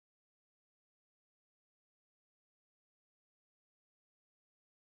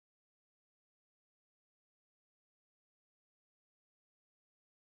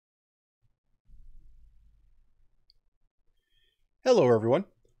Hello, everyone.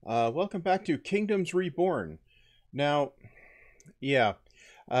 Welcome back to Kingdoms Reborn. Now, yeah,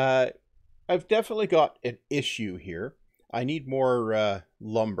 uh, I've definitely got an issue here. I need more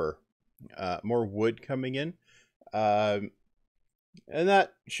lumber, more wood coming in. Um, and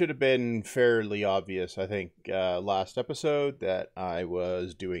that should have been fairly obvious, I think, last episode that I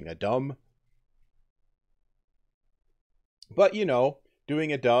was doing a dumb. But,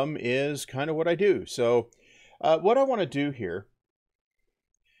 doing a dumb is kind of what I do. So, what I want to do here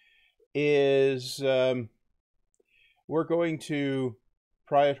is we're going to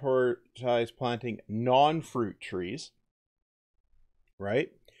prioritize planting non-fruit trees,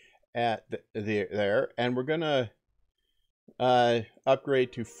 right? There, and we're gonna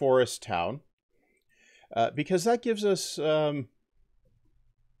upgrade to Forest Town because that gives us um,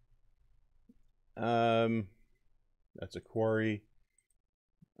 that's a quarry.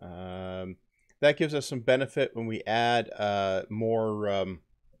 Um, that gives us some benefit when we add more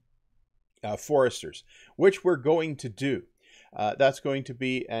foresters, which we're going to do. That's going to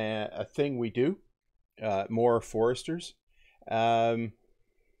be a thing we do. More foresters. Um,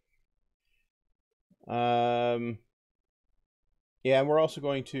 um, yeah, and we're also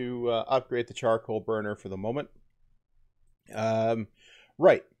going to upgrade the charcoal burner for the moment.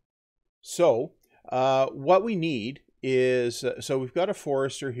 Right. So, what we need is so we've got a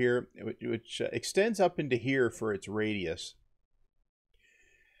forester here, which extends up into here for its radius.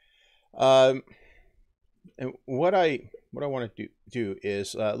 Um, and what I want to do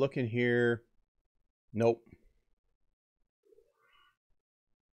is look in here. Nope.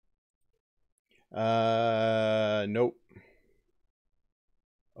 Nope.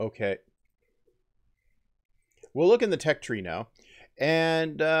 Okay. We'll look in the tech tree now.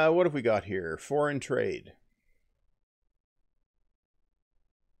 And what have we got here? Foreign trade.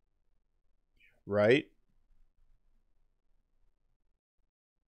 Right?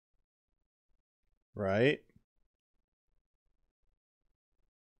 Right?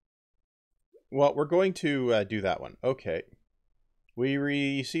 Well, we're going to do that one. Okay. We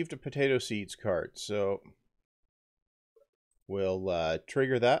received a potato seeds card, so we'll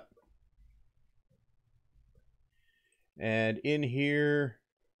trigger that. And in here,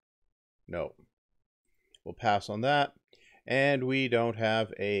 no. We'll pass on that. And we don't have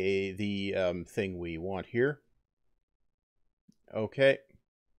the thing we want here. Okay.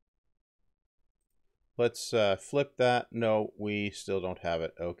 Let's flip that. No, we still don't have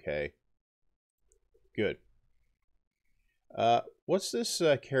it. Okay. Good. What's this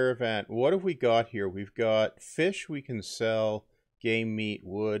caravan? What have we got here? We've got fish we can sell, game meat,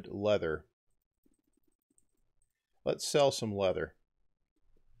 wood, leather. Let's sell some leather.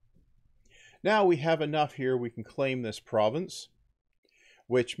 Now we have enough here, we can claim this province,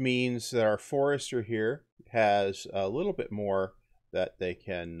 which means that our forester here has a little bit more that they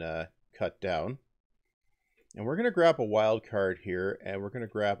can cut down. And we're going to grab a wild card here, and we're going to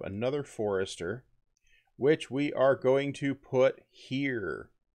grab another forester, which we are going to put here.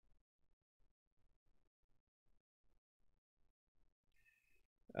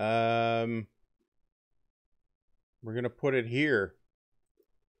 We're going to put it here.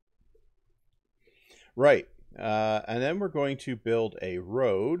 Right. And then we're going to build a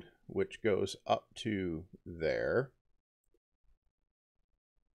road, which goes up to there.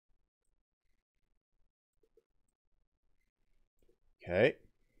 Okay.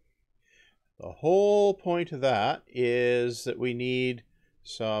 The whole point of that is that we need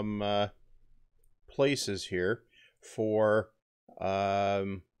some places here for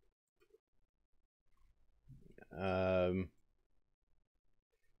um, um,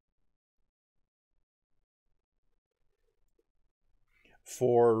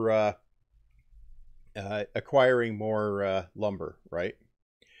 for acquiring more lumber, right?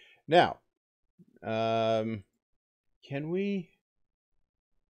 Now, can we?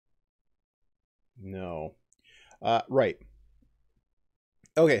 No. Right.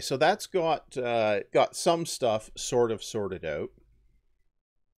 Okay, so that's got some stuff sort of sorted out.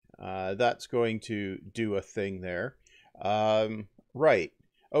 That's going to do a thing there. Right.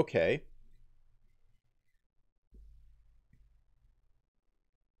 Okay.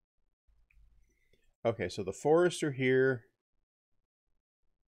 Okay, so the forester here.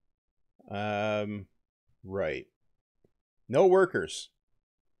 Right. No workers.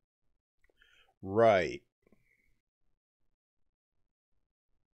 Right.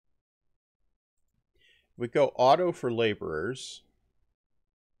 We go auto for laborers.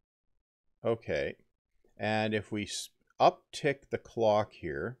 Okay. And if we uptick the clock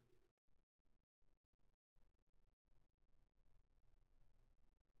here.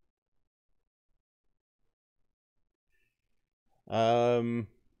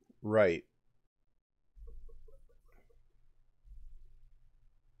 Right.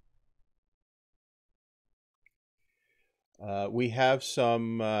 We have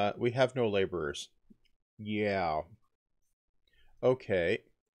we have no laborers. Yeah. Okay.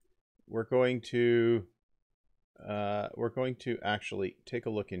 We're going to, we're going to actually take a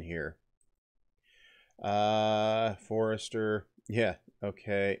look in here. Forester. Yeah.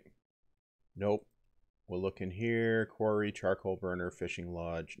 Okay. Nope. We'll look in here. Quarry, charcoal burner, fishing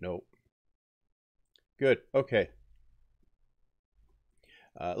lodge. Nope. Good. Okay.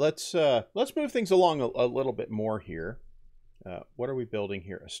 Let's move things along a little bit more here. What are we building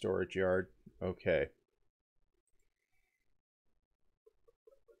here? A storage yard. Okay.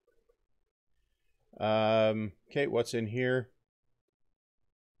 Okay, what's in here?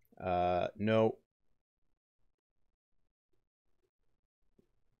 No.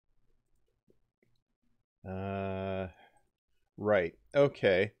 Right.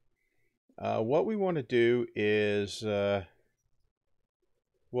 Okay. What we want to do is, well,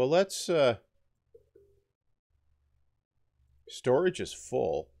 let's, storage is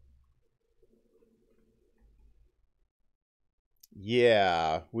full.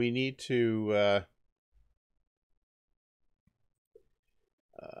 Yeah, we need to,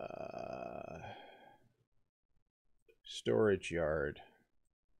 storage yard.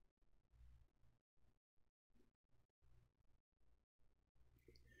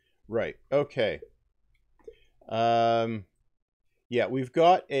 Right. Okay. Yeah, we've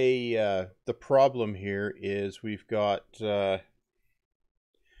got a, the problem here is we've got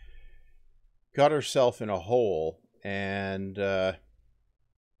ourselves in a hole, and,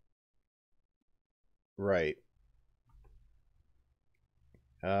 right.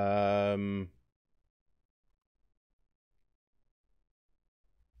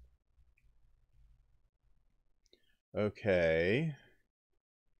 Okay.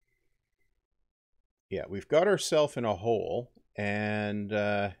 Yeah, we've got ourselves in a hole, and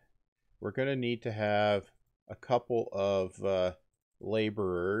we're going to need to have a couple of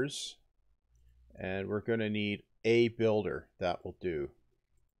laborers, and we're going to need a builder. That will do.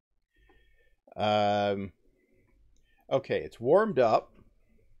 Okay, it's warmed up.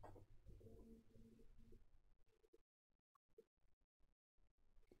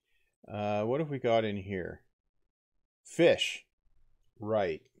 What have we got in here? Fish.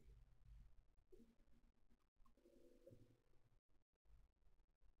 Right.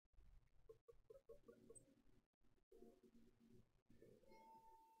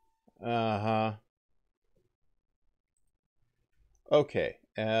 Uh-huh. Okay.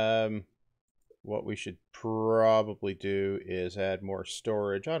 What we should probably do is add more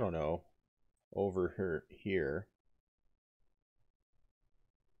storage. I don't know. Over here.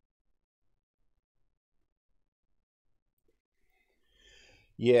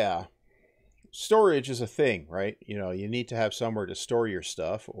 Yeah. Storage is a thing, right? You know, you need to have somewhere to store your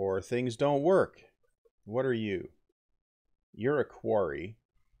stuff or things don't work. What are you? You're a quarry,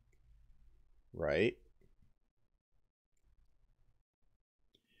 right?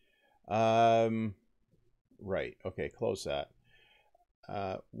 Um, right. Okay, close that.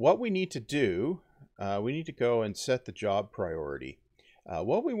 What we need to do, we need to go and set the job priority.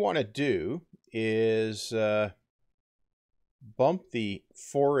 What we want to do is bump the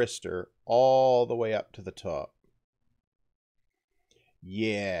forester all the way up to the top.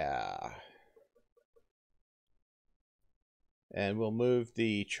 Yeah. And we'll move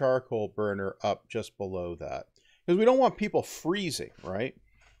the charcoal burner up just below that. Because we don't want people freezing, right?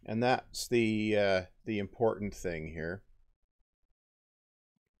 And that's the important thing here.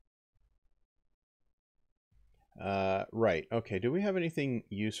 Right. Okay, do we have anything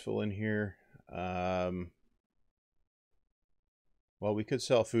useful in here? Well, we could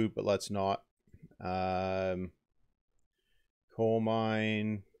sell food, but let's not. Coal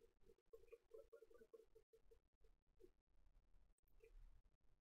mine.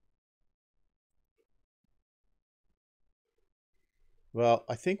 Well,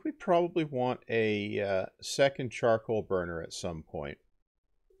 I think we probably want a second charcoal burner at some point.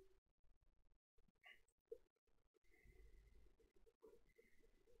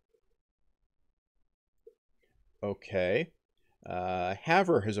 Okay.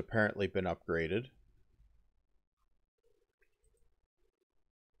 Haver has apparently been upgraded.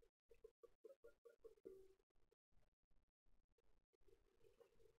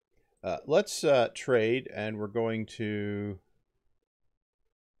 Let's trade, and we're going to...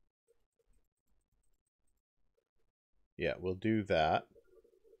 Yeah, we'll do that.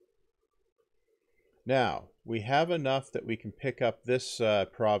 Now, we have enough that we can pick up this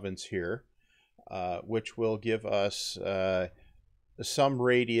province here, which will give us some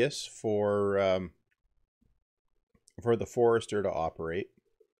radius for the forester to operate,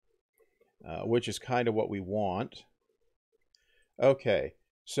 which is kind of what we want. Okay,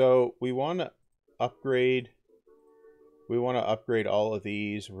 so we want to upgrade. We want to upgrade all of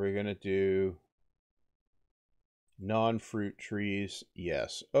these. We're going to do non-fruit trees.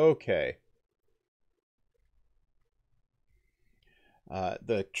 Yes. Okay.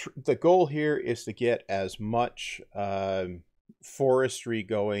 The goal here is to get as much forestry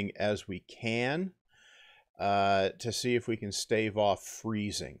going as we can to see if we can stave off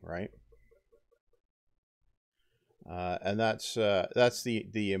freezing, right? And that's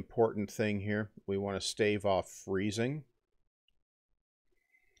the important thing here. We want to stave off freezing.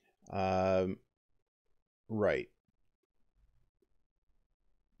 Right.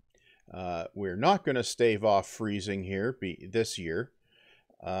 We're not going to stave off freezing here this year.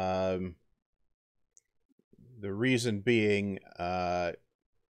 The reason being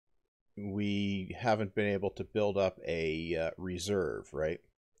we haven't been able to build up a reserve, right?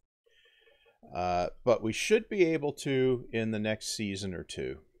 But we should be able to in the next season or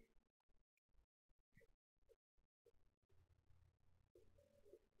two.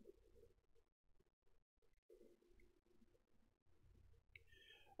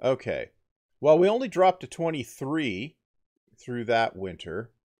 Okay. Well, we only dropped to 23 through that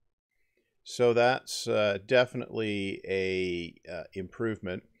winter. So that's definitely a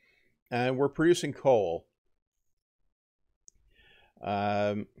improvement. And we're producing coal.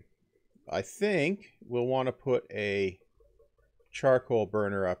 I think we'll want to put a charcoal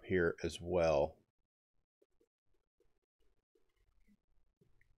burner up here as well.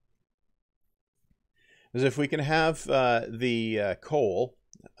 Because if we can have the coal,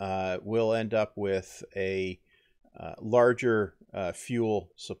 we'll end up with a larger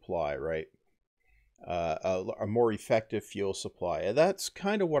fuel supply, right? A more effective fuel supply. And that's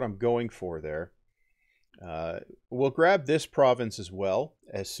kind of what I'm going for there. We'll grab this province as well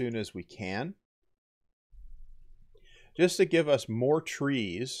as soon as we can, just to give us more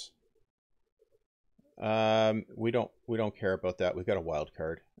trees. We don't care about that. We've got a wild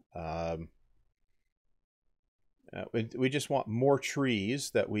card. We just want more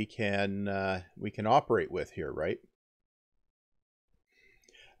trees that we can operate with here, right?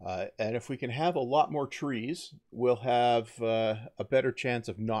 And if we can have a lot more trees, we'll have a better chance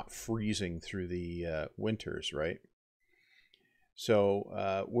of not freezing through the winters, right?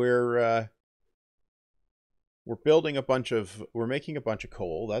 So we're building we're making a bunch of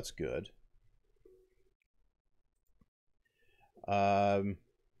coal. That's good. And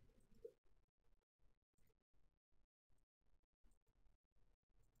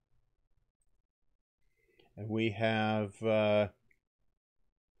we have okay,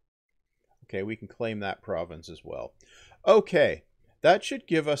 we can claim that province as well. Okay, that should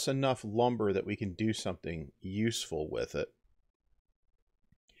give us enough lumber that we can do something useful with it.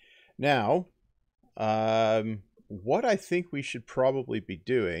 Now, what I think we should probably be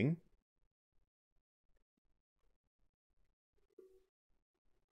doing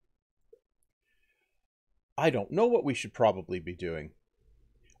I don't know what we should probably be doing.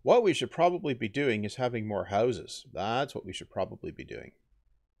 What we should probably be doing is having more houses. That's what we should probably be doing.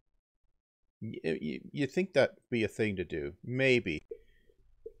 You think that'd be a thing to do? Maybe.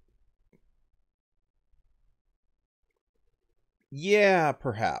 Yeah,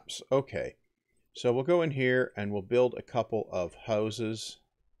 perhaps. Okay. So we'll go in here and we'll build a couple of houses.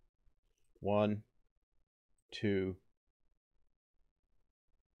 1, 2,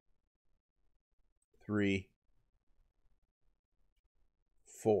 3,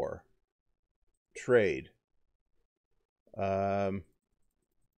 4. Trade.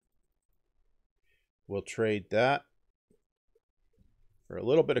 We'll trade that for a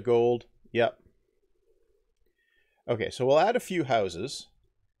little bit of gold. Yep. Okay, so we'll add a few houses,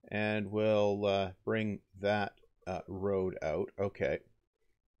 and we'll bring that road out. Okay.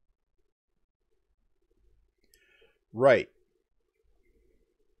 Right.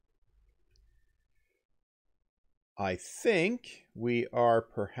 I think we are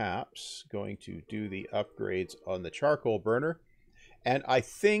perhaps going to do the upgrades on the charcoal burner. And I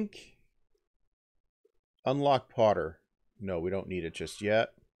think unlock Potter. No, we don't need it just yet.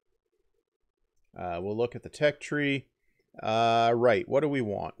 We'll look at the tech tree. Right, what do we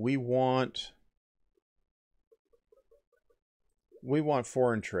want? We want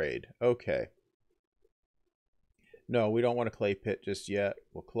foreign trade. Okay. No, we don't want a clay pit just yet.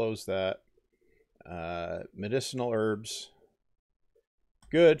 We'll close that. Medicinal herbs.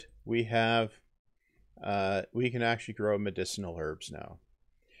 Good. We have we can actually grow medicinal herbs now.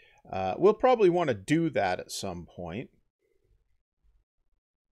 We'll probably want to do that at some point.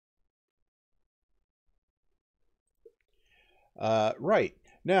 Right.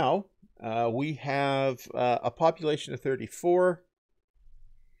 Now, we have a population of 34,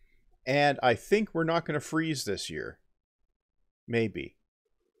 and I think we're not going to freeze this year. Maybe.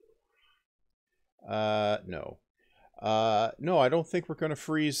 No. No, I don't think we're going to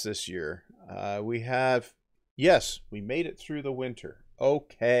freeze this year. We have... Yes, we made it through the winter.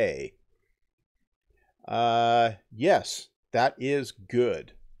 Okay. Yes, that is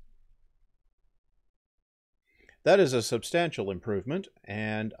good. That is a substantial improvement,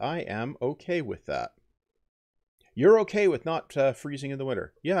 and I am okay with that. You're okay with not freezing in the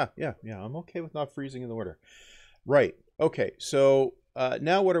winter. Yeah, I'm okay with not freezing in the winter. Right. Okay, so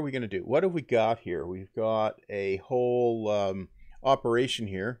now what are we going to do? What have we got here? We've got a whole operation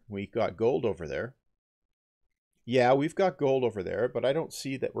here. We've got gold over there. Yeah, we've got gold over there, but I don't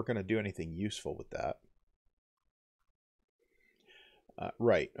see that we're going to do anything useful with that.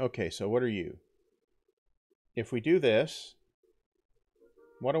 Right. Okay, so what are you? If we do this,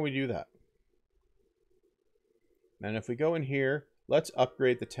 why don't we do that? And if we go in here, let's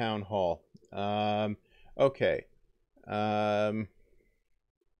upgrade the town hall. Okay.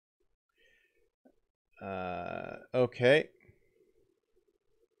 Okay.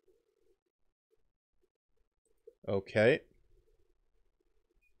 Okay.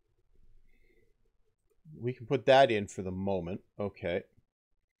 We can put that in for the moment. Okay.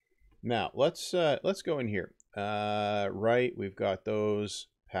 Now let's go in here. Right, we've got those.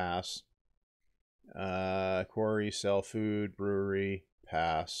 Pass. Quarry, sell food, brewery,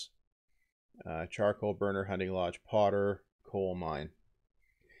 pass. Charcoal burner, hunting lodge, potter, coal mine.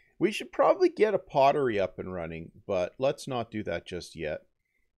 We should probably get a pottery up and running, but let's not do that just yet.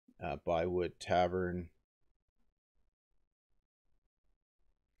 Bywood tavern.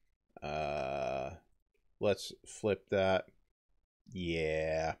 Let's flip that.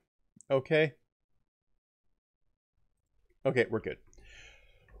 Yeah. Okay. Okay, we're good.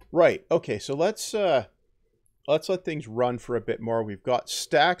 Right. Okay, so let's let things run for a bit more. We've got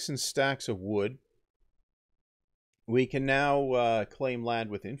stacks and stacks of wood. We can now claim land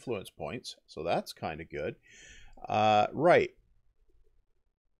with influence points, so that's kind of good. Right.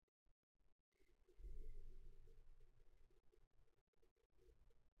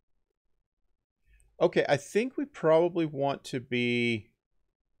 Okay, I think we probably want to be...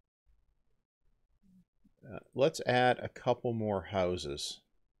 let's add a couple more houses.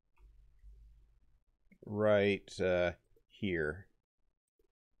 Right here.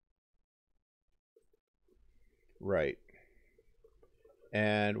 Right.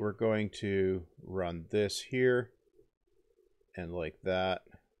 And we're going to run this here. And like that.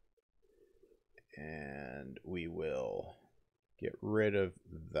 And we will get rid of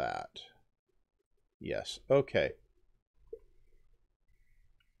that. Yes, okay.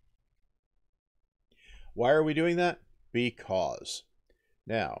 Why are we doing that? Because.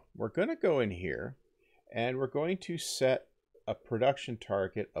 Now, we're going to go in here, and we're going to set a production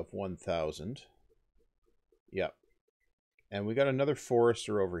target of 1,000. Yep. And we got another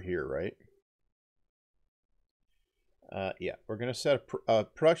forester over here, right? Yeah, we're going to set a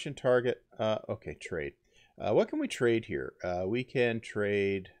production target. Okay, trade. What can we trade here? We can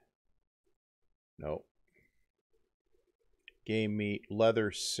trade... No. Game meat, leather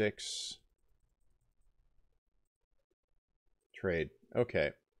 6. Trade.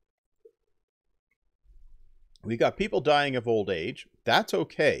 Okay. We got people dying of old age. That's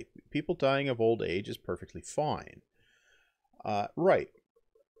okay. People dying of old age is perfectly fine. Right.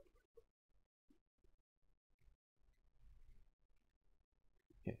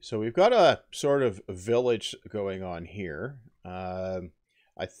 Okay, so we've got a sort of village going on here.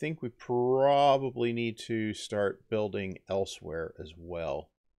 I think we probably need to start building elsewhere as well.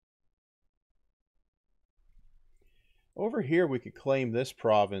 Over here, we could claim this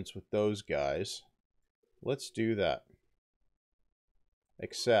province with those guys. Let's do that.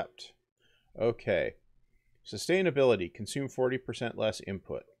 Accept. Okay. Sustainability. Consume 40% less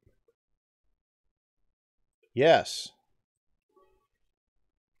input. Yes.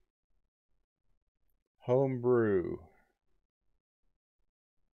 Homebrew.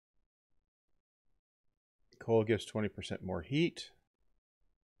 Coal gives 20% more heat.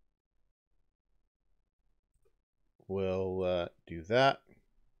 We'll do that.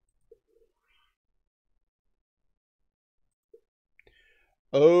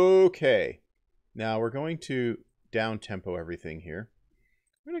 Okay. Now we're going to down tempo everything here.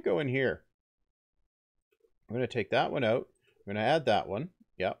 I'm going to go in here. I'm going to take that one out. I'm going to add that one.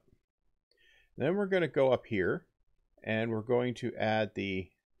 Yep. Then we're going to go up here and we're going to add the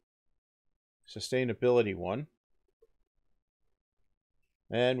sustainability one.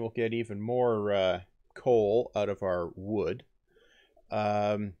 And we'll get even more coal out of our wood.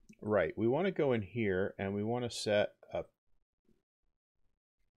 Right, we want to go in here and we want to set up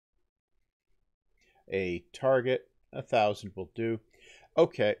a target. 1,000 will do.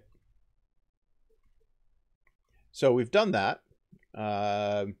 Okay. So we've done that.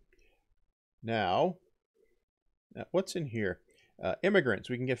 Now, what's in here? Immigrants.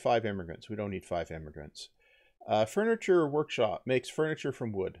 We can get 5 immigrants. We don't need 5 immigrants. Furniture workshop makes furniture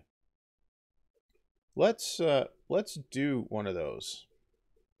from wood. Let's do one of those.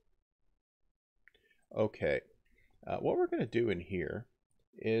 Okay. What we're going to do in here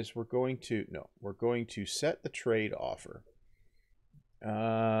is we're going to set the trade offer.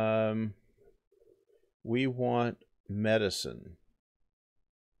 We want medicine.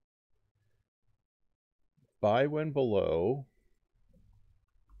 Buy when below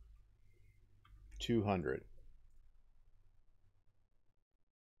 200.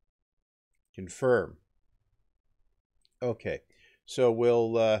 Confirm. Okay, so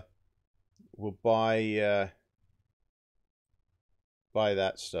we'll buy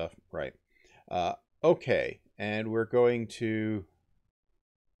that stuff, right? Okay, and we're going to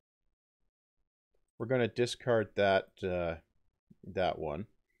discard that that one.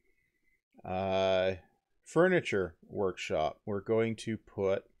 Furniture workshop. We're going to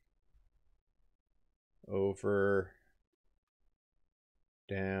put over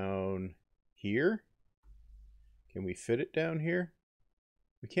down here. Can we fit it down here?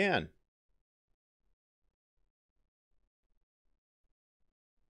 We can.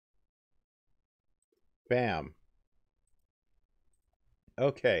 Bam.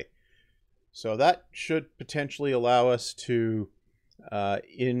 Okay. So that should potentially allow us to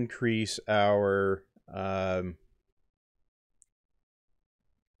increase our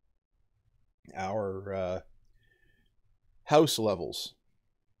house levels.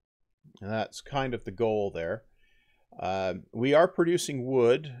 And that's kind of the goal there. We are producing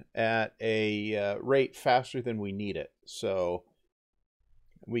wood at a rate faster than we need it, so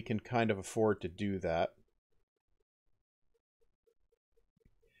we can kind of afford to do that.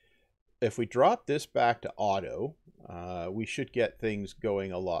 If we drop this back to auto, we should get things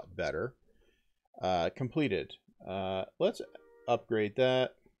going a lot better. Completed. Let's upgrade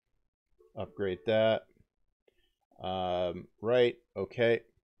that. Upgrade that. Right, okay.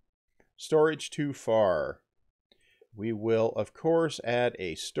 Storage too far. We will, of course, add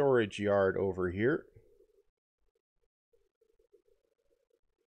a storage yard over here.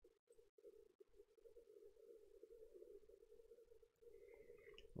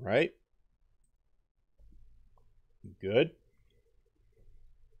 Right. Good.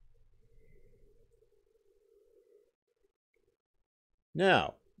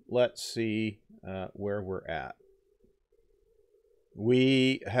 Now, let's see where we're at.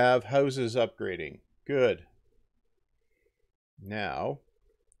 We have houses upgrading. Good. Now,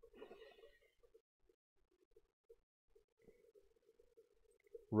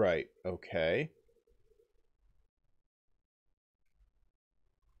 right, okay.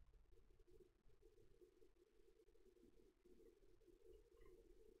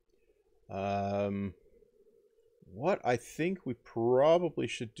 What I think we probably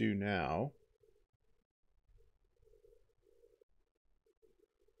should do now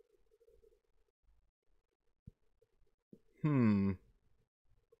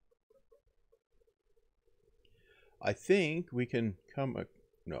I think we can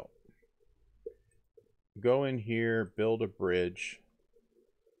no. Go in here, build a bridge.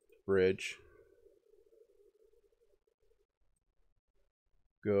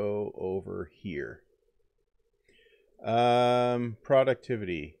 Go over here.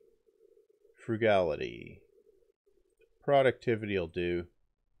 Productivity. Frugality. Productivity will do.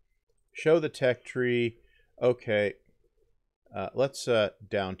 Show the tech tree. Okay. Let's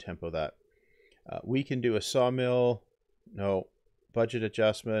down tempo that. We can do a sawmill. No. Budget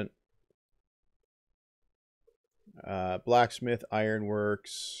adjustment. Blacksmith,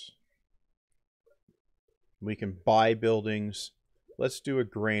 ironworks. We can buy buildings. Let's do a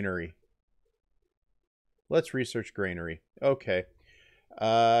granary. Let's research granary. Okay.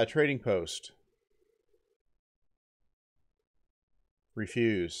 Trading post.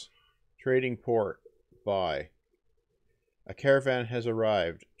 Refuse. Trading port. Buy. A caravan has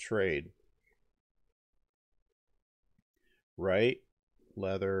arrived. Trade. Right.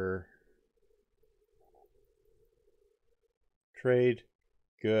 Leather. Trade.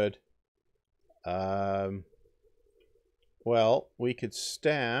 Good. Well, we could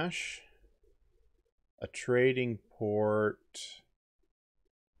stash a trading port.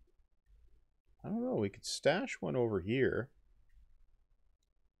 I don't know. We could stash one over here.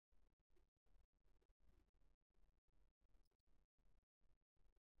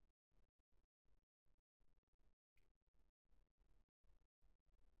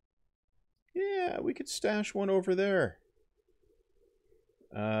 Yeah, we could stash one over there.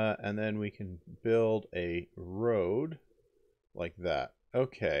 And then we can build a road like that.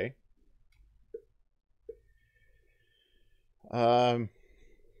 Okay.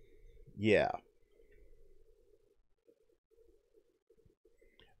 Yeah.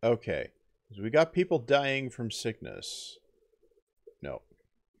 Okay. So we got people dying from sickness. No.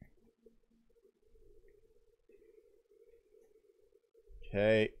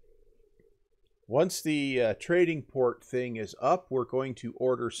 Okay. Once the trading port thing is up, we're going to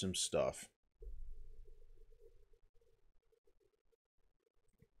order some stuff.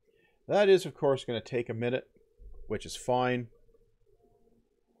 That is, of course, going to take a minute, which is fine.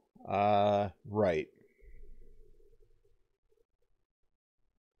 Right.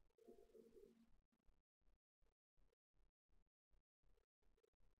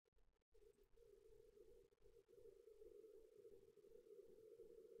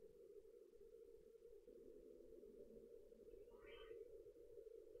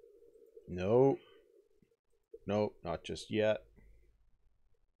 No. No, not just yet.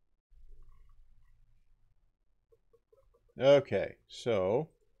 Okay, so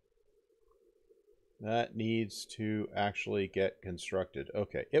that needs to actually get constructed.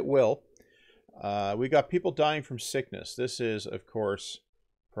 Okay, it will. We got people dying from sickness. This is, of course,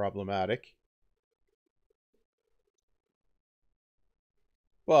 problematic.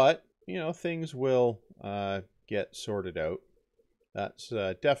 But, you know, things will get sorted out. That's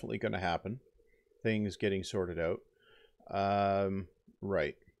definitely going to happen. Things getting sorted out.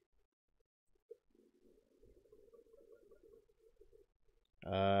 Right.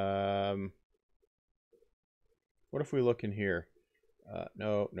 What if we look in here?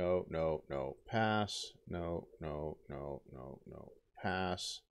 No, no, no, no. Pass. No, no, no, no, no.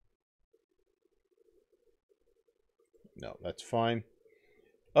 Pass. No, that's fine.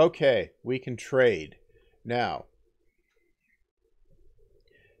 Okay, we can trade. Now,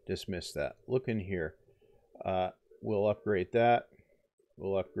 dismiss that. Look in here. We'll upgrade that.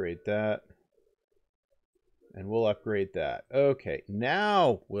 We'll upgrade that. And we'll upgrade that. Okay,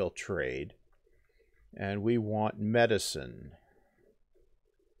 now we'll trade. And we want medicine.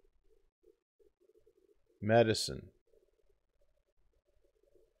 Medicine.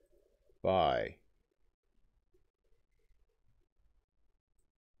 Buy.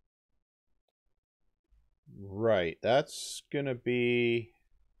 Right, that's going to be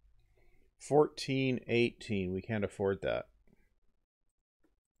 1418. We can't afford that.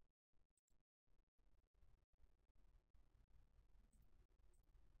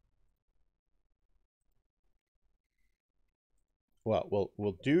 Well,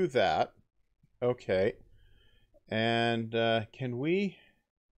 we'll do that. Okay. And can we?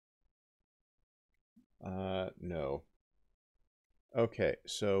 No. Okay,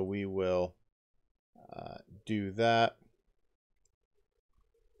 so we will do that.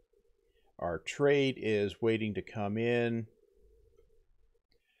 Our trade is waiting to come in.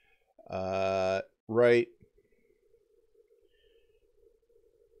 Right.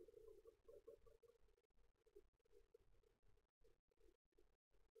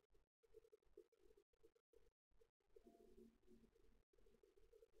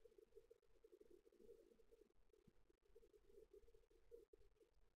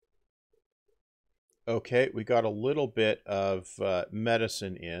 Okay, we got a little bit of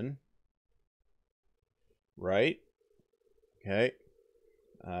medicine in. Right. Okay.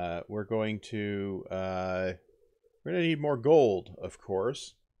 We're going to need more gold, of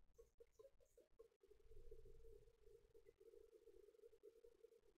course.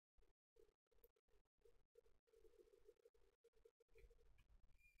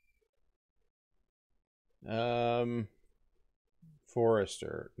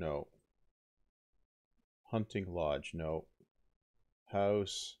 Forester, no. Hunting lodge, no.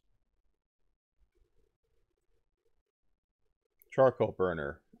 House. Charcoal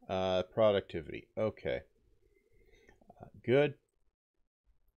burner. Productivity. Okay. Good.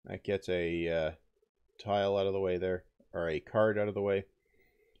 That gets a tile out of the way there. Or a card out of the way.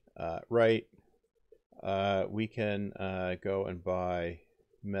 Right. We can go and buy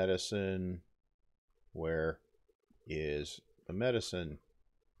medicine. Where is the medicine?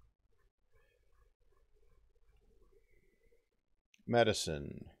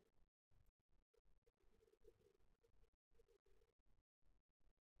 Medicine.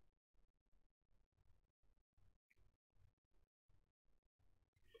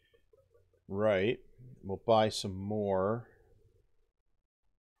 Right. We'll buy some more.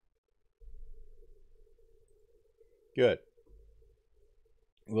 Good.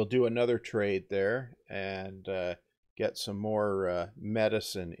 We'll do another trade there and get some more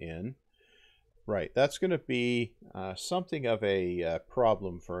medicine in. Right, that's going to be something of a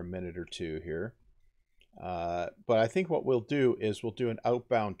problem for a minute or two here. But I think what we'll do is we'll do an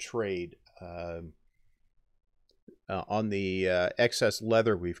outbound trade on the excess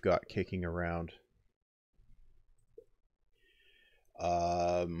leather we've got kicking around.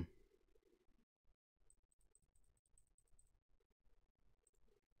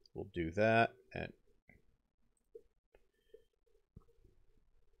 We'll do that. And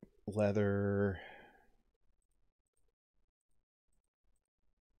leather.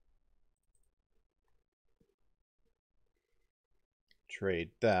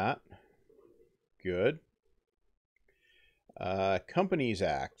 Trade that. Good. Companies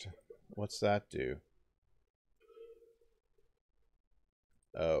Act. What's that do?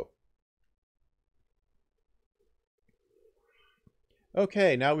 Oh.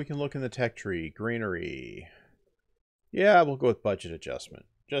 Okay, now we can look in the tech tree. Greenery. Yeah, we'll go with budget adjustment.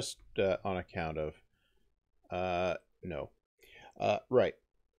 Just on account of... no. Right.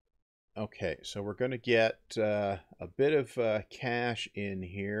 Okay, so we're going to get a bit of cash in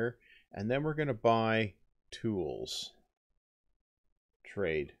here, and then we're going to buy tools.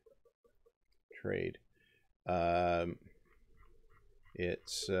 Trade. Trade.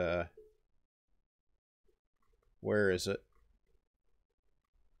 It's... where is it?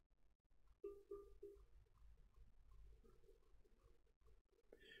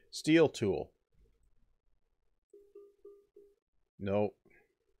 Steel tool. Nope.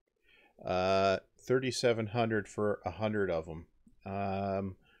 3,700 for 100 of them.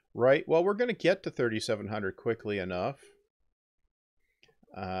 Right. Well, we're going to get to 3,700 quickly enough.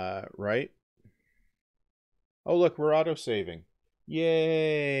 Right. Oh, look, we're auto-saving.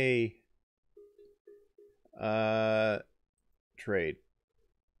 Yay. Trade.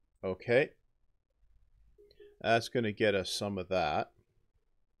 Okay. That's going to get us some of that.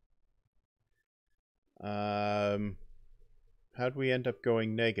 How'd we end up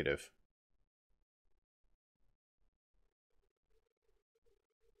going negative?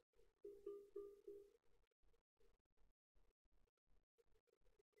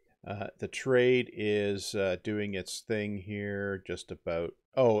 The trade is doing its thing here, just about...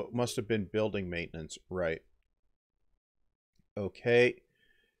 Oh, it must have been building maintenance. Right. Okay.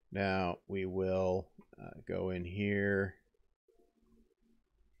 Now we will go in here.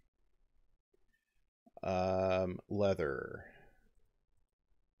 Leather.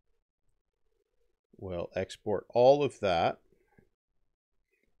 We'll export all of that.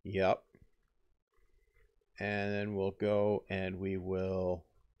 Yep. And then we'll go and we will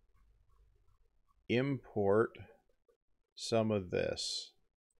import some of this.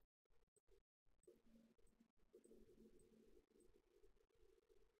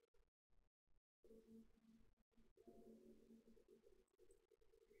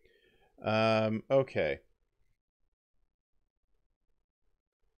 Okay.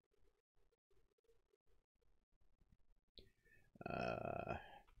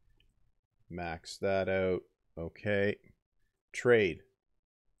 Max that out. Okay. Trade.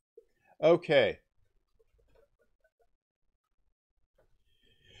 Okay.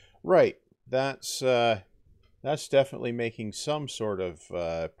 Right. That's definitely making some sort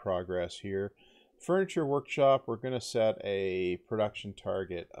of progress here. Furniture workshop, we're going to set a production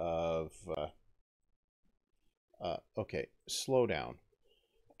target of... okay, slow down.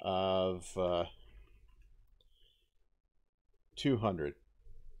 Of 200.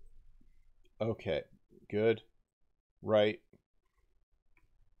 Okay, good. Right.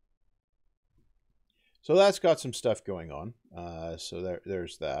 So that's got some stuff going on. So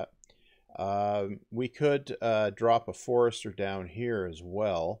there's that. We could drop a forester down here as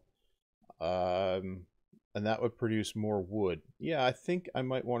well. And that would produce more wood. Yeah, I think I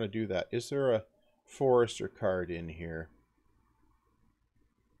might want to do that. Is there a forester card in here?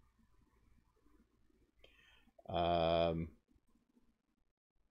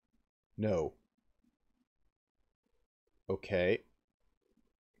 No. Okay.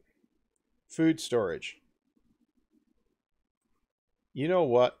 Food storage. You know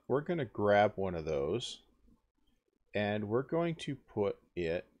what? We're going to grab one of those. And we're going to put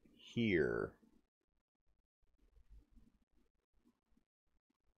it here.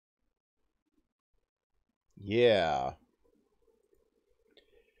 Yeah.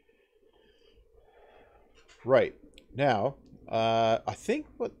 Right. Now, I think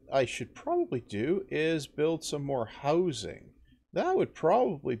what I should probably do is build some more housing. That would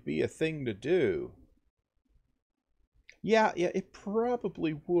probably be a thing to do. Yeah, it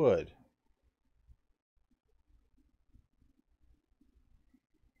probably would.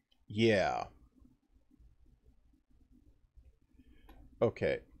 Yeah.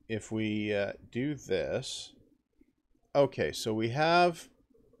 Okay. if we do this, okay, so we have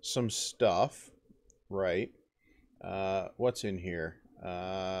some stuff, right? What's in here?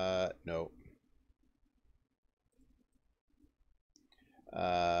 No.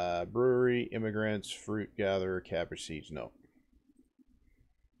 Brewery, immigrants, fruit gatherer, cabbage seeds. No.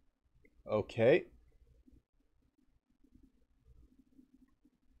 Okay.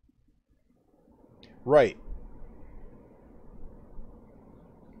 Right.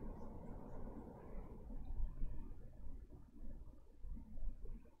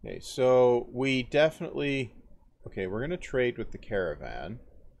 Okay, so we definitely... Okay, we're going to trade with the caravan.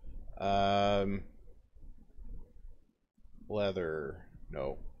 Leather.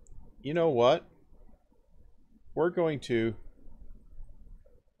 No. You know what? We're going to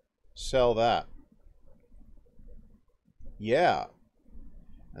sell that. Yeah.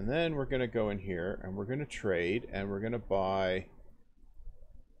 And then we're going to go in here and we're going to trade and we're going to buy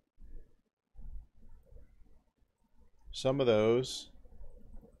some of those,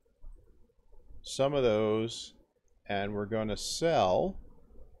 and we're going to sell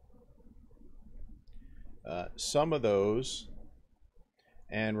some of those,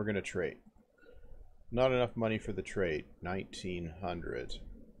 and we're going to trade. Not enough money for the trade. 1900.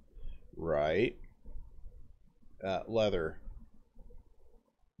 Right. Leather.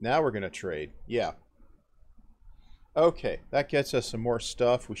 Now we're going to trade. Yeah. Okay, that gets us some more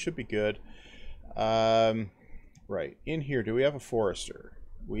stuff. We should be good. Right. In here, do we have a forester?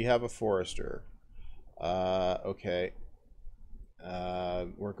 We have a forester. Okay.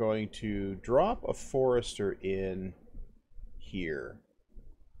 We're going to drop a forester in here.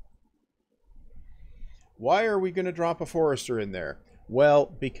 Why are we going to drop a forester in there?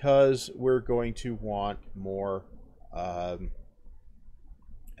 Well, because we're going to want more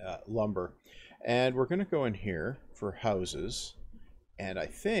lumber. And we're going to go in here for houses. And I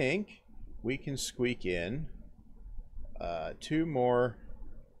think we can squeak in 2 more,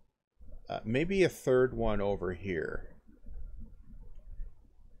 maybe a third one over here.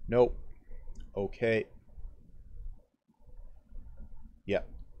 Nope. Okay. Yep.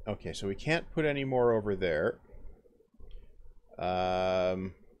 Okay, so we can't put any more over there.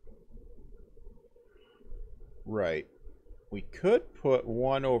 Right. We could put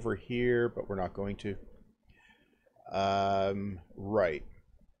one over here, but we're not going to. Right.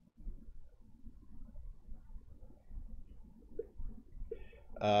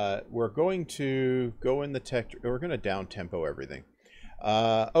 We're going to go in the tech. We're going to down tempo everything.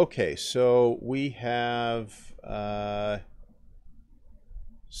 Okay, so we have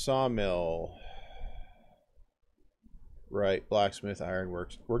sawmill. Right, blacksmith,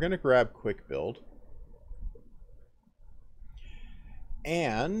 ironworks. We're going to grab quick build.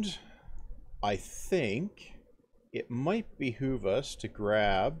 And I think it might behoove us to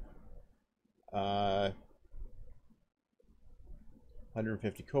grab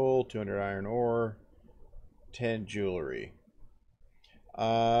 150 coal, 200 iron ore, 10 jewelry.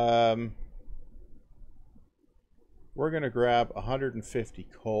 We're going to grab 150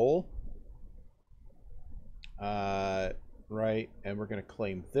 coal. Right, and we're going to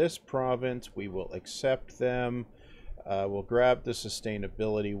claim this province. We will accept them. We'll grab the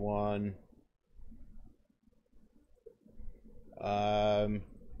sustainability one.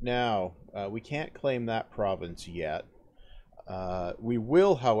 Now, we can't claim that province yet. We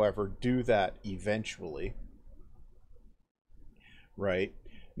will, however, do that eventually. Right.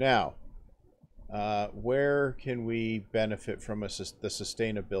 Now, where can we benefit from the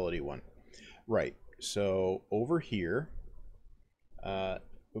sustainability one? Right. So over here,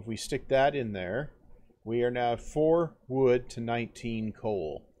 if we stick that in there, we are now 4 wood to 19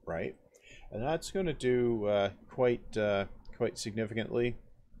 coal, right? And that's going to do quite significantly.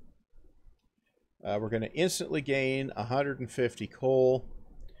 We're going to instantly gain 150 coal,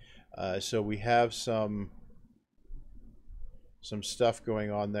 so we have some stuff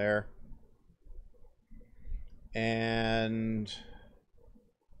going on there. And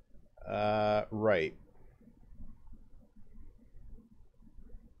right.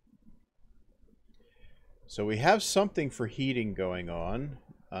 So we have something for heating going on.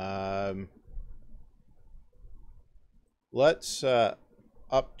 Let's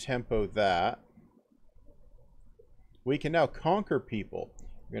up-tempo that. We can now conquer people.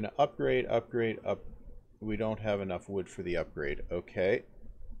 We're going to upgrade. We don't have enough wood for the upgrade. Okay.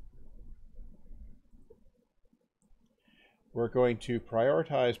 We're going to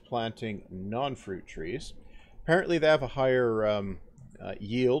prioritize planting non-fruit trees. Apparently they have a higher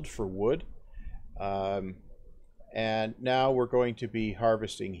yield for wood. And now we're going to be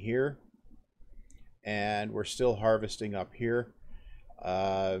harvesting here. And we're still harvesting up here.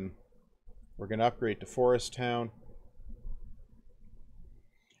 We're going to upgrade to Forest Town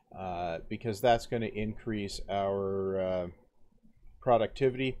because that's going to increase our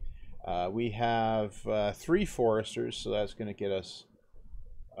productivity. We have 3 foresters, so that's going to get us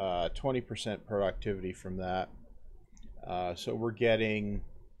 20% productivity from that. So we're getting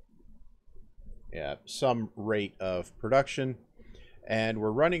some rate of production, and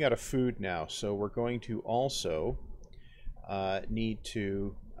we're running out of food now, so we're going to also need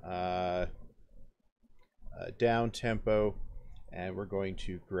to down tempo, and we're going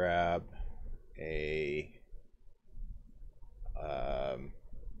to grab a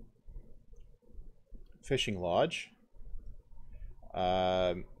fishing lodge,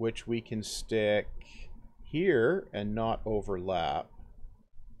 which we can stick here and not overlap.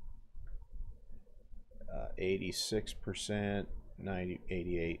 86%, 90,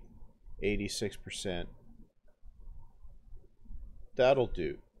 88, 86%. That'll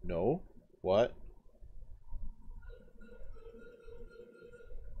do. No? What?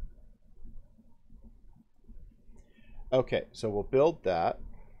 Okay, so we'll build that.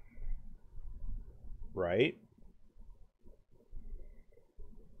 Right.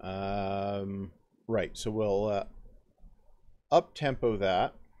 Right, so we'll up tempo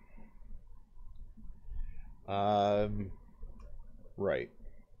that. Right.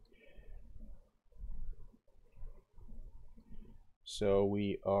 So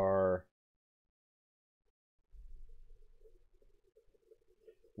we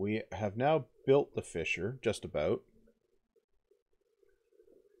have now built the fisher, just about.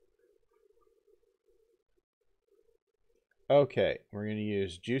 Okay, we're going to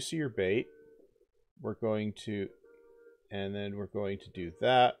use juicier bait. We're going to, and then we're going to do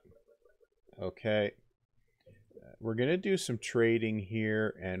that. Okay. We're going to do some trading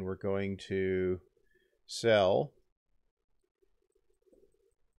here, and we're going to sell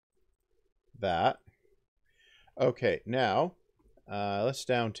that. Okay, now let's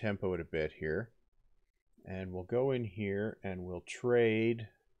down tempo it a bit here. And we'll go in here and we'll trade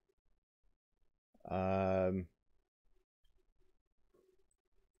all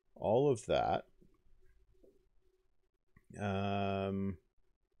of that.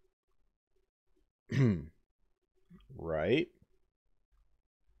 Right.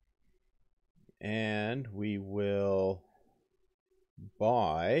 And we will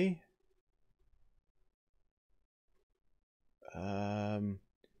buy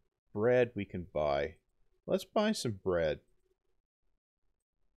bread. We can buy. Let's buy some bread.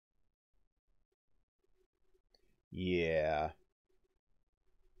 Yeah.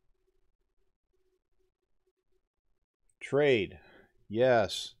 Trade.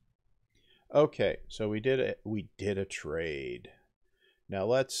 Yes. Okay, so we did it. We did a trade. Now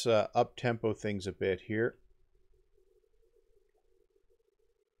let's up tempo things a bit here.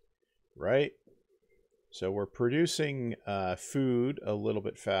 Right. So we're producing food a little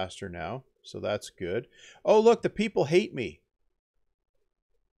bit faster now, so that's good. Oh, look, the people hate me.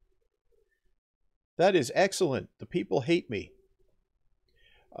 That is excellent. The people hate me.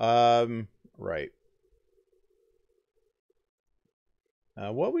 Right.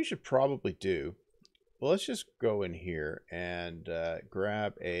 What we should probably do, well, let's just go in here and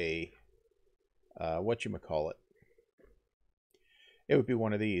grab a, whatchamacallit. It would be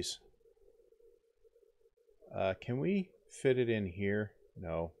one of these. Can we fit it in here?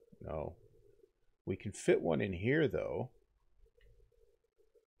 No, no. We can fit one in here, though.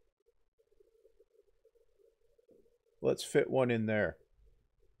 Let's fit one in there.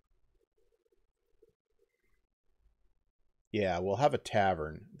 Yeah, we'll have a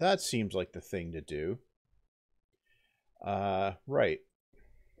tavern. That seems like the thing to do. Right.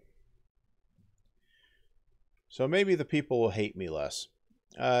 So maybe the people will hate me less.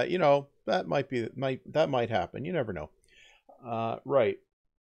 You know, that might happen. You never know. Right.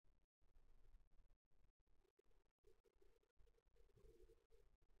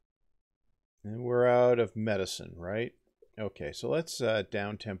 And we're out of medicine, right? Okay, so let's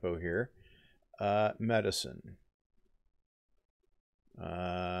down tempo here. Medicine.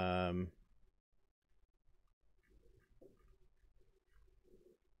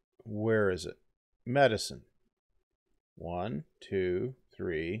 Where is it? Medicine. 1, 2,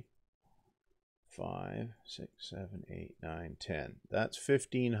 3, 5, 6, 7, 8, 9, 10. That's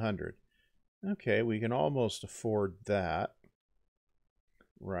 1,500. Okay, we can almost afford that.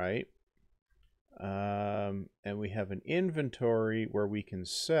 Right. And we have an inventory where we can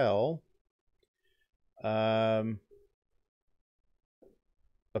sell a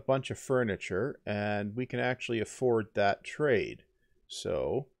bunch of furniture, and we can actually afford that trade.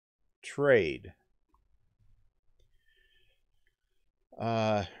 So, trade.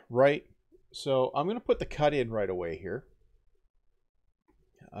 Right. So I'm going to put the cut in right away here.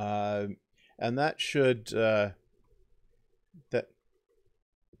 And that should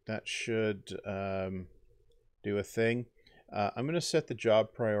that should do a thing. I'm going to set the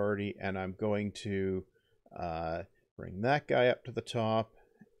job priority, and I'm going to bring that guy up to the top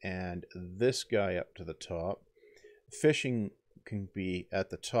and this guy up to the top. Fishing can be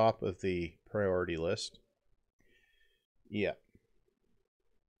at the top of the priority list. Yeah.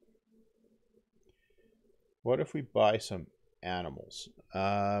 What if we buy some animals?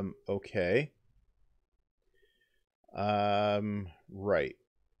 Okay. Right.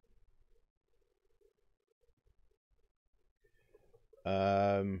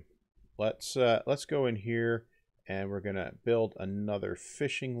 Let's go in here, and we're gonna build another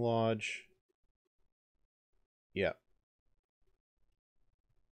fishing lodge. Yeah.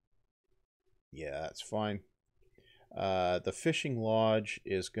 Yeah, that's fine. The fishing lodge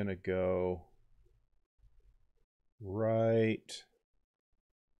is gonna go right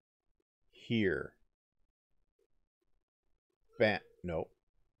here. Bam. No.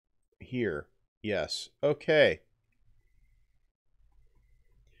 Here. Yes. Okay.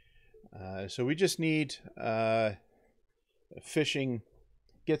 So we just need fishing,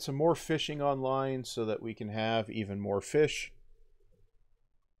 get some more fishing online so that we can have even more fish.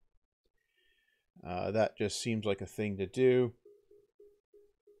 That just seems like a thing to do.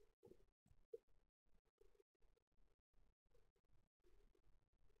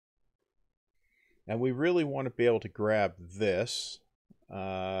 And we really want to be able to grab this.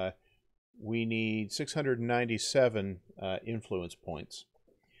 We need 697 influence points.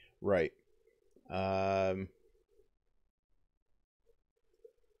 Right.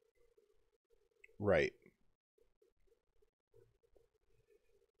 Right.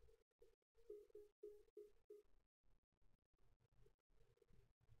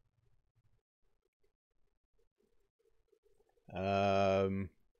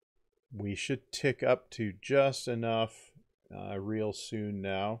 We should tick up to just enough real soon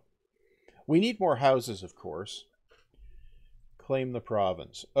now. We need more houses, of course. Claim the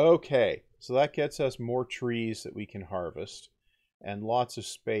province. Okay, so that gets us more trees that we can harvest and lots of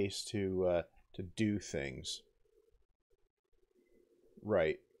space to do things.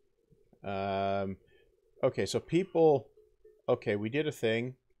 Right. Okay, so people... Okay, we did a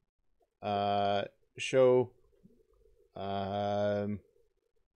thing. Show...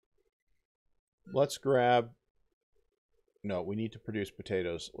 let's grab... No, we need to produce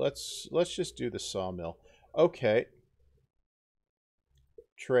potatoes. Let's just do the sawmill. Okay.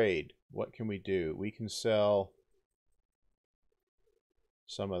 Trade. What can we do? We can sell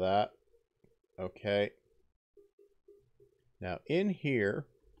some of that. Okay. Now in here,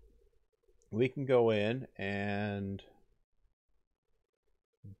 we can go in and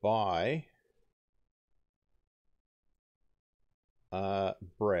buy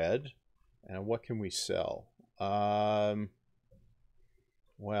bread. And what can we sell?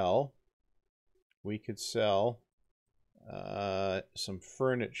 Well, we could sell some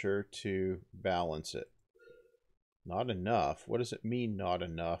furniture to balance it. Not enough? What does it mean, not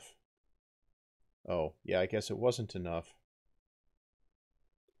enough? Oh, yeah, I guess it wasn't enough.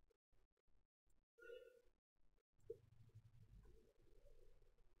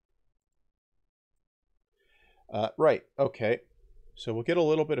 Right, okay. So we'll get a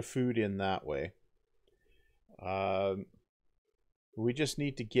little bit of food in that way. We just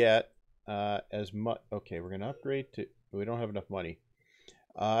need to get as much... Okay, we're going to upgrade to... We don't have enough money.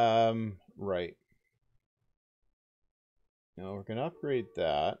 Right. No, we're going to upgrade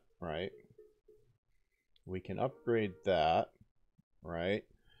that, right? We can upgrade that, right?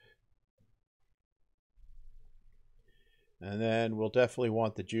 And then we'll definitely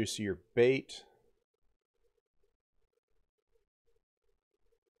want the juicier bait.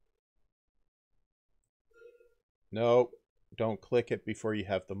 No, don't click it before you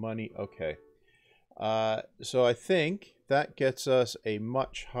have the money. Okay. So I think that gets us a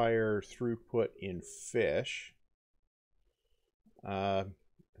much higher throughput in fish.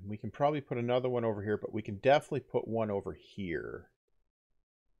 We can probably put another one over here, but we can definitely put one over here.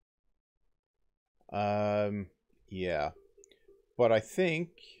 Yeah. But I think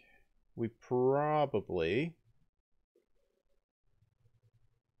we probably...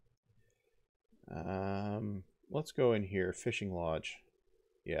 let's go in here, fishing lodge.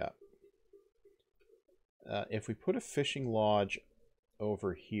 Yeah. If we put a fishing lodge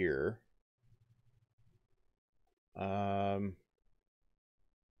over here,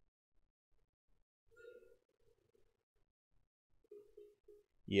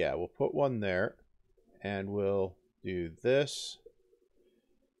 yeah, we'll put one there, and we'll do this,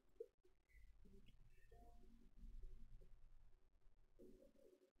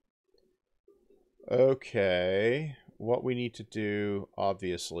 Okay, what we need to do,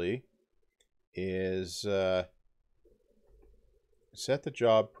 obviously, is set the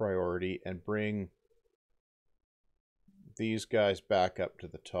job priority and bring these guys back up to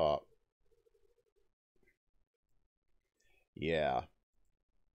the top. Yeah.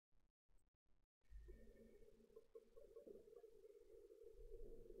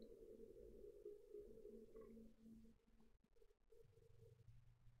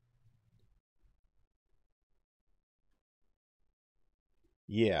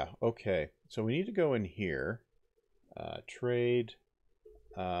 Yeah, okay. So we need to go in here. Trade.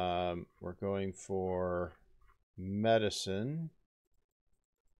 We're going for medicine.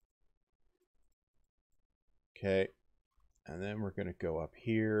 Okay. And then we're going to go up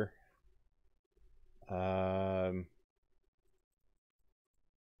here.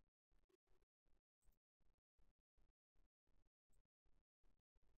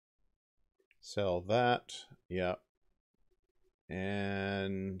 Sell that. Yeah.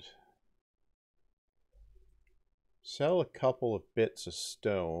 And sell a couple of bits of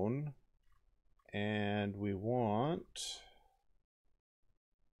stone. And we want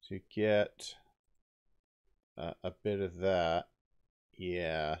to get a bit of that.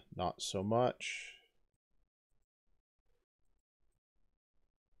 Yeah, not so much.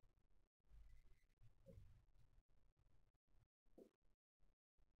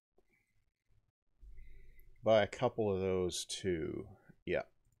 Buy a couple of those too. Yeah.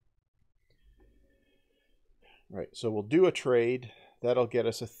 Right, so we'll do a trade. That'll get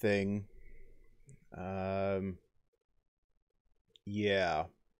us a thing. Yeah.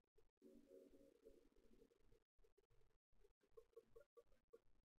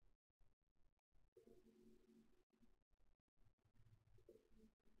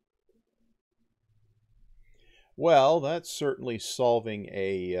 Well, that's certainly solving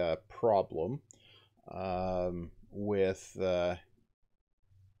a problem with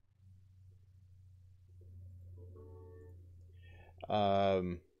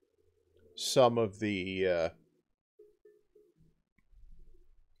some of the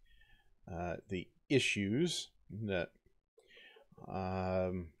issues that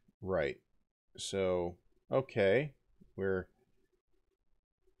right. So okay, we're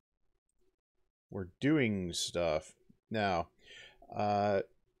doing stuff now.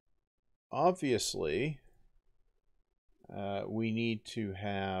 Obviously, we need to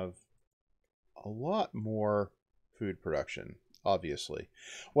have a lot more food production. Obviously,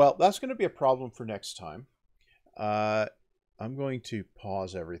 well, that's going to be a problem for next time. I'm going to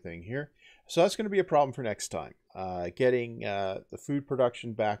pause everything here. So that's going to be a problem for next time. Getting the food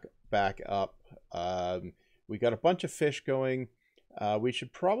production back up. We got a bunch of fish going. We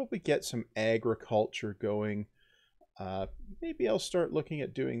should probably get some agriculture going. Maybe I'll start looking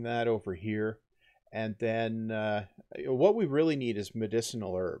at doing that over here. And then what we really need is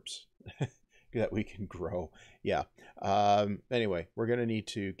medicinal herbs that we can grow. Yeah. Anyway, we're going to need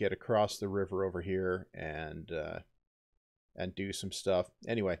to get across the river over here and do some stuff.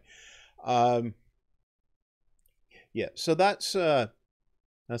 Anyway, yeah. So that's the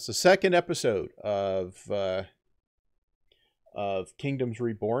second episode of Kingdoms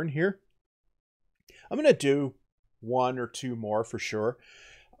Reborn here. I'm going to do one or two more for sure.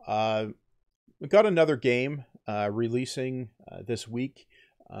 We got another game releasing this week,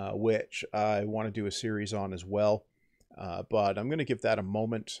 which I want to do a series on as well. But I'm going to give that a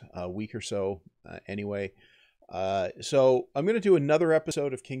moment, a week or so anyway. So I'm going to do another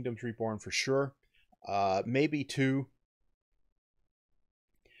episode of Kingdoms Reborn for sure. Maybe two.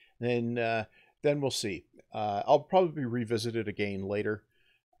 Then we'll see. I'll probably revisit it again later.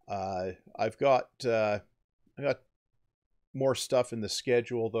 I've got more stuff in the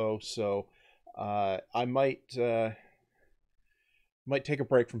schedule though, so I might take a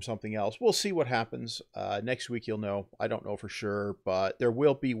break from something else. We'll see what happens. Next week you'll know. I don't know for sure, but there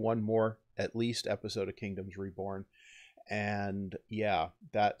will be one more at least episode of Kingdoms Reborn. And yeah,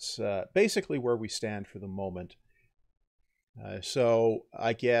 that's basically where we stand for the moment. So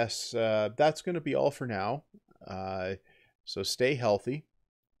I guess that's going to be all for now. So stay healthy.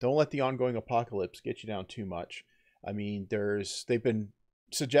 Don't let the ongoing apocalypse get you down too much. I mean, they've been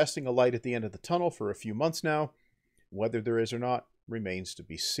suggesting a light at the end of the tunnel for a few months now. Whether there is or not remains to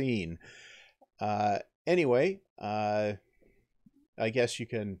be seen. Anyway, I guess you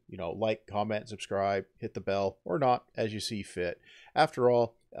can, like, comment, subscribe, hit the bell, or not, as you see fit. After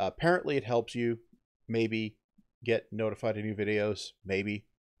all, apparently it helps you maybe get notified of new videos. Maybe.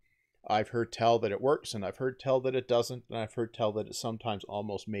 I've heard tell that it works, and I've heard tell that it doesn't, and I've heard tell that it sometimes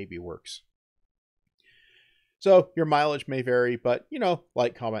almost maybe works. So your mileage may vary, but,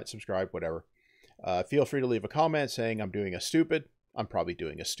 like, comment, subscribe, whatever. Feel free to leave a comment saying I'm doing a stupid. I'm probably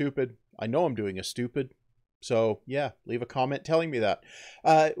doing a stupid. I know I'm doing a stupid. So, yeah, leave a comment telling me that.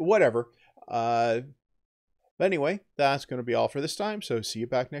 Whatever. But anyway, that's going to be all for this time. So, see you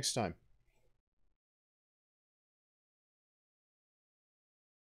back next time.